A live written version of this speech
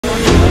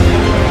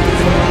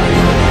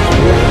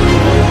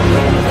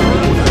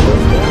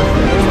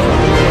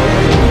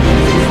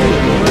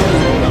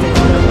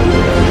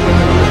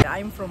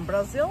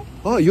Brazil.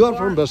 Oh, you are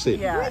from Brazil?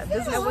 Yeah.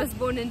 I was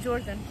born in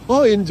Jordan.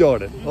 Oh, in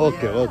Jordan.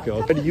 Okay,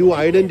 okay. Do you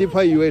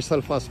identify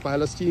yourself as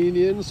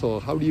Palestinians,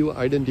 or how do you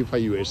identify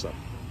yourself?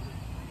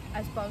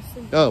 As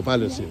Palestinian. Oh,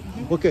 Palestinian.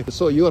 Okay,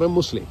 so you are a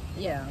Muslim.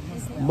 Yeah.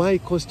 Muslim. My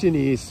question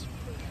is,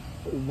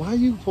 why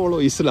you follow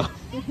Islam?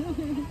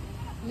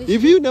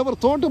 If you never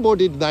thought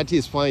about it, that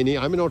is fine.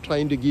 I'm not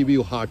trying to give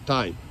you a hard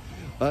time.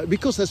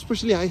 Because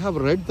especially I have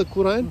read the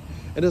Quran,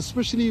 and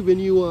especially when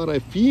you are a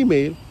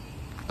female,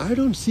 I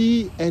don't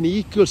see an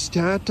equal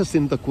status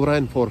in the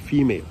Quran for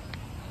female.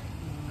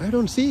 I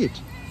don't see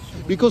it.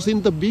 Because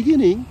in the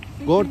beginning,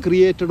 God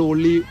created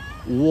only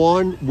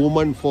one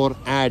woman for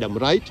Adam,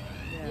 right?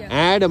 Yeah.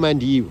 Adam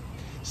and Eve.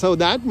 So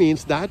that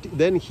means that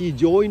then he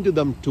joined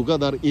them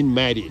together in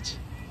marriage.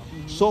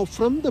 So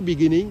from the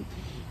beginning,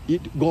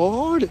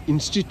 God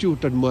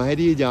instituted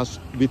marriage as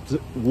with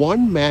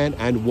one man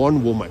and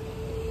one woman.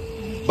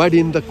 But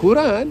in the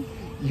Quran,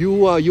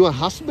 your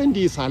husband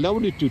is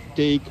allowed to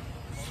take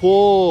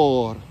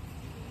 4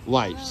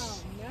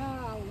 wives.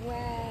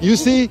 You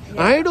see,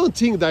 I don't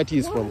think that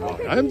is from God.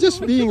 I'm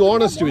just being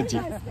honest with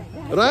you,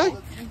 right?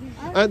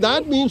 And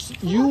that means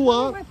you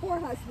are,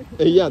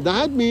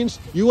 that means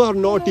you are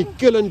not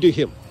equivalent to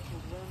him.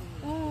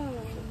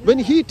 When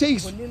he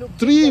takes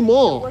 3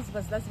 more.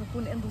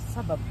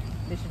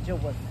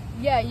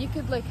 Yeah, you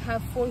could like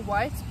have 4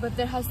 wives, but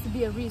there has to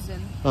be a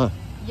reason.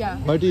 Yeah.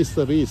 What is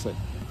the reason?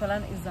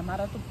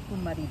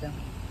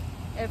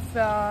 If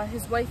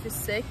his wife is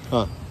sick,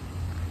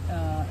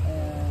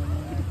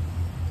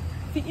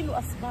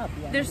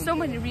 there's so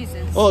many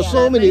reasons. Oh,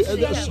 so many. It's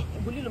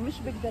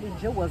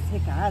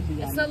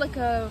not like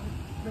a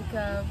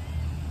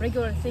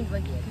regular thing,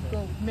 like you could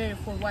go marry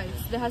 4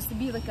 wives. There has to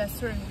be like a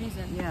certain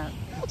reason. Yeah.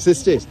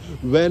 Sisters,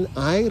 when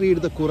I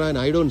read the Quran,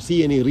 I don't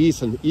see any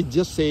reason. It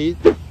just says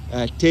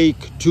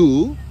take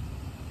 2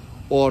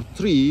 or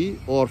 3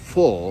 or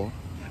 4,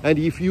 and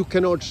if you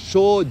cannot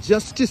show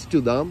justice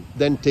to them,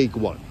 then take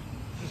 1.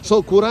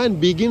 So Quran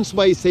begins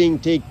by saying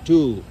take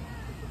 2.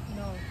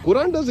 No.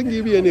 Quran doesn't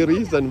give you any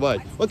reason why.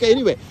 Okay,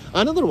 anyway,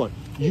 another one.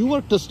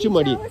 Your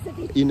testimony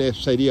in a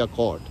Sharia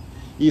court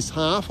is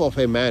half of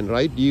a man,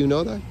 right? Do you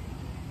know that?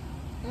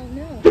 Oh,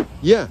 no.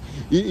 Yeah.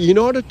 In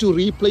order to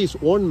replace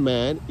one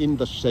man in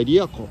the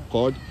Sharia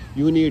court,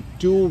 you need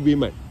 2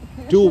 women.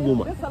 2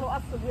 women.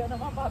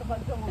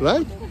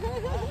 Right?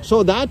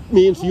 So that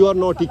means you are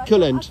not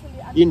equivalent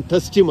in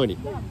testimony.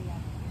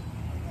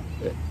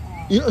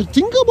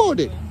 Think about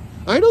it.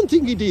 I don't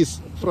think it is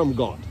from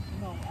God.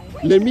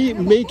 Let me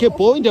make a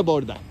point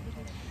about that.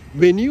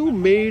 When you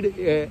made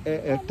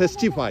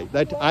testify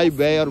that I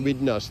bear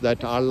witness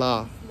that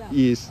Allah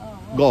is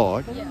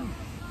God,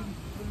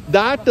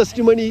 that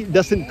testimony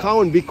doesn't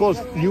count because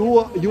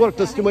your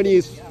testimony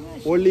is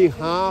only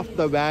half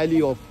the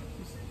value of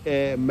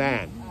a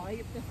man.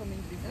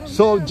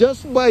 So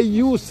just by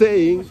you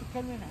saying,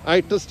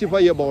 I testify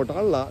about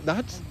Allah,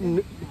 that's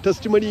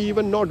testimony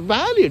even not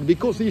valid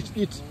because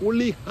it's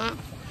only half.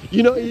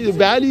 You know,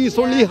 value is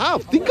only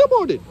half. Think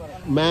about it.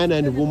 Man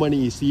and woman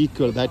is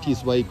equal. That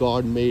is why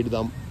God made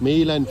them,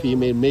 male and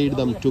female, made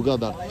them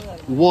together.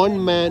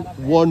 One man,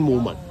 one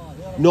woman.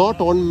 Not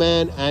one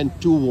man and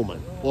 2 women,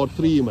 or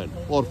 3 men,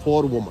 or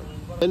 4 women.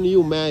 When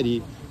you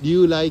marry, do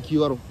you like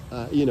your,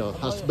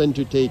 husband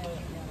to take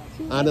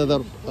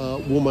another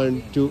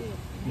woman to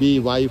be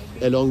wife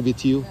along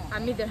with you? I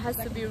mean, there has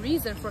to be a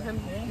reason for him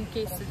in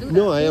case to do that.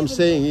 No, I am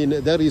saying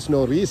there is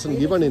no reason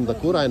given in the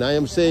Quran. I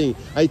am saying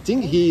I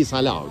think he is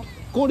allowed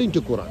according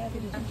to Quran.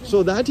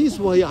 So that is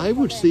why I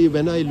would say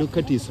when I look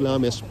at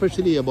Islam,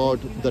 especially about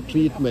the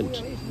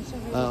treatment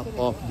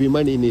of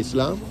women in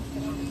Islam,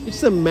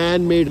 it's a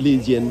man-made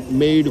religion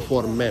made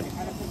for men,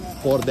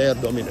 for their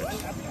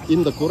dominance.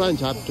 In the Quran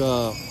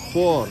chapter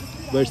 4,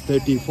 verse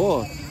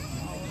 34,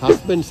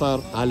 husbands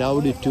are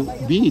allowed to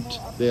beat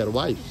their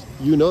wives.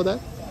 You know that?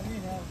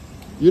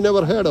 You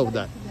never heard of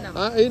that?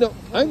 No.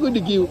 I'm going to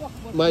give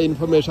my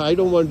information. I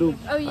don't want to.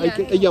 Oh,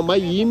 yeah. My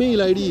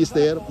email ID is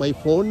there. My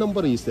phone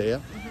number is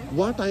there.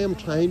 What I am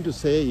trying to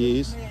say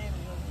is,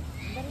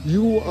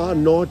 you are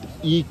not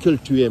equal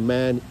to a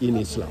man in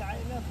Islam.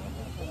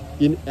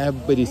 In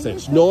every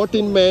sense. Not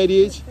in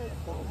marriage,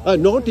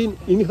 not in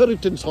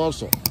inheritance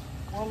also.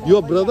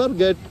 Your brother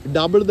get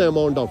double the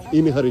amount of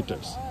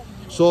inheritance.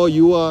 So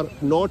you are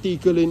not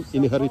equal in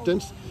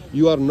inheritance.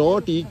 You are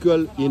not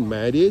equal in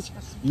marriage.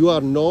 You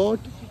are not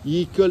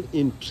equal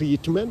in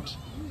treatment.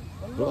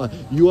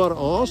 You are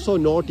also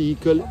not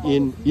equal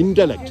in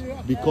intellect,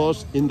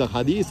 because in the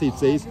hadith it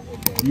says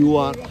you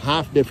are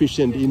half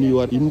deficient in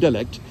your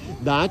intellect.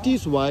 That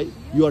is why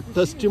your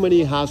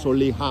testimony has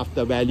only half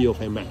the value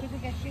of a man.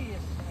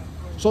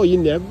 So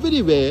in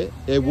every way,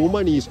 a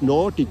woman is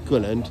not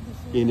equivalent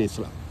in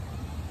Islam.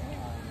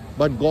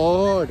 But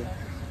God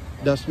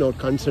does not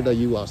consider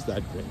you as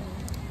that way.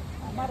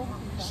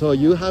 So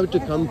you have to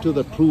come to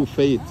the true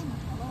faith.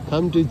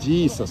 Come to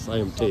Jesus, I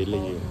am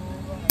telling you.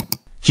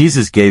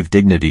 Jesus gave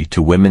dignity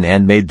to women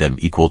and made them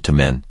equal to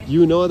men.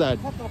 You know that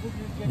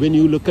when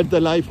you look at the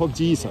life of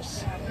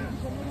Jesus,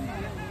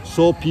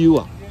 so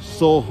pure,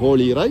 so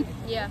holy, right?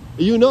 Yeah.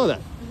 You know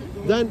that.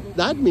 then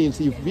that means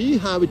if we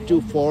have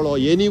to follow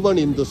anyone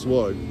in this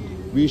world,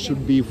 we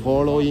should be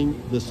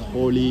following this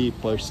holy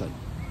person.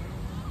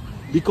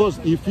 Because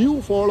if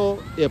you follow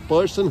a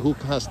person who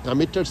has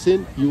committed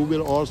sin, you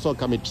will also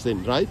commit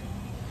sin, right?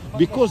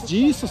 Because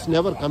Jesus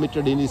never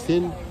committed any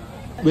sin.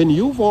 When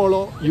you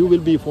follow, you will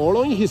be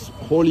following his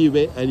holy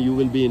way and you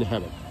will be in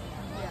heaven.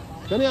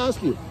 Can I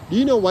ask you, do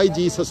you know why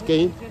Jesus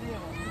came?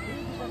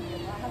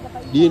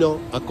 Do you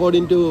know,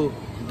 according to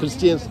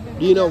Christians,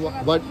 do you know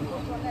what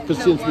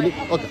Christians believe?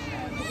 Okay.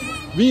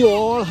 We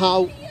all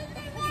have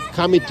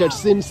committed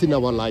sins in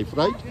our life,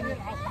 right?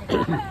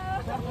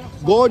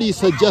 God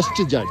is a just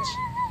judge.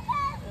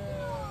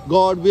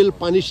 God will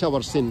punish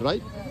our sin,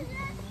 right?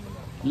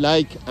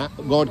 Like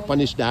God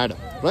punished Adam,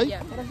 right?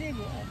 Yeah.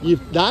 If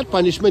that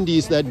punishment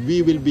is that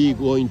we will be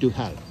going to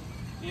hell,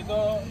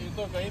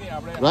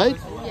 right?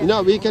 You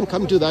know, we can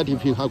come to that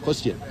if you have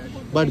question.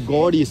 But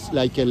God is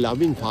like a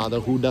loving father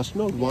who does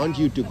not want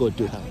you to go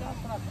to hell.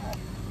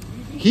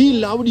 He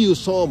loved you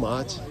so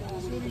much.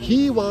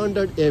 He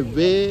wanted a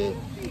way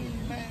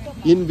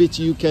in which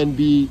you can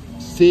be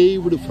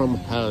saved from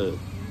hell.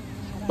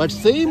 But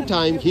same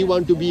time, he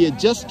wants to be a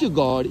just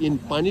God in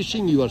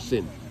punishing your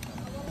sin.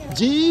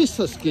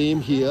 Jesus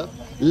came here,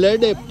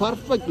 led a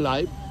perfect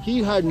life.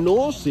 He had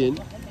no sin.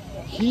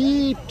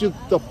 He took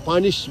the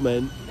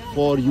punishment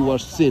for your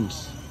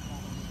sins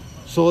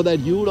so that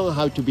you don't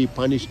have to be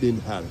punished in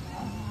hell.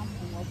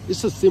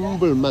 It's a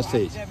simple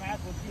message.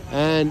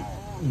 And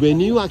when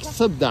you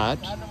accept that,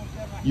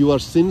 your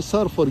sins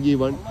are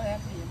forgiven.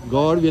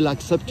 God will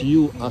accept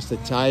you as a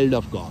child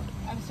of God,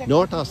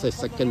 not as a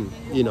second,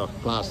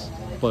 class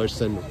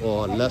person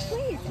or less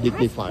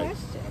dignified.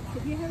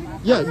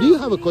 Yeah, do you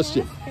have a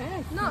question?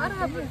 No, I don't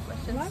have any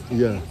questions.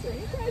 Yeah.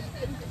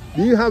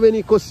 Do you have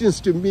any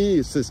questions to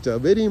me, sister?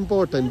 Very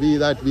important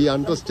that we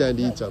understand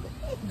each other.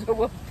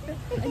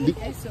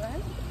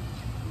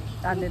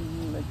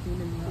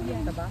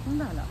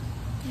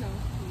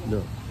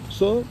 No.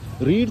 So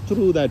read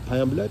through that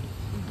pamphlet.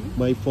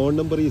 My phone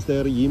number is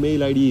there,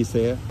 email ID is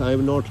there. I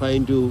am not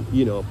trying to,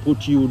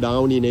 put you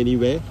down in any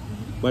way,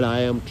 but I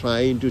am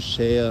trying to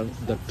share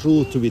the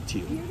truth with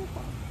you.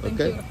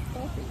 Okay?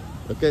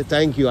 Okay,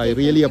 thank you. I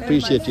really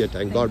appreciate your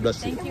time. God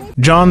bless you.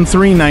 John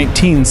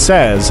 3:19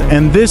 says,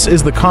 "And this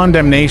is the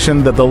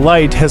condemnation, that the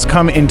light has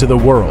come into the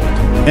world.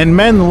 And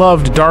men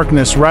loved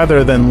darkness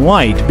rather than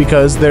light,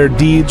 because their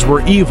deeds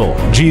were evil."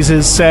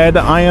 Jesus said,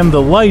 "I am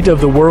the light of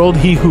the world.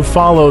 He who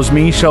follows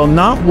me shall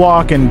not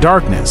walk in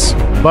darkness,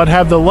 but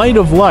have the light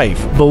of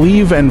life."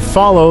 Believe and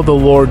follow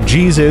the Lord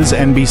Jesus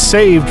and be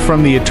saved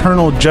from the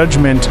eternal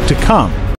judgment to come.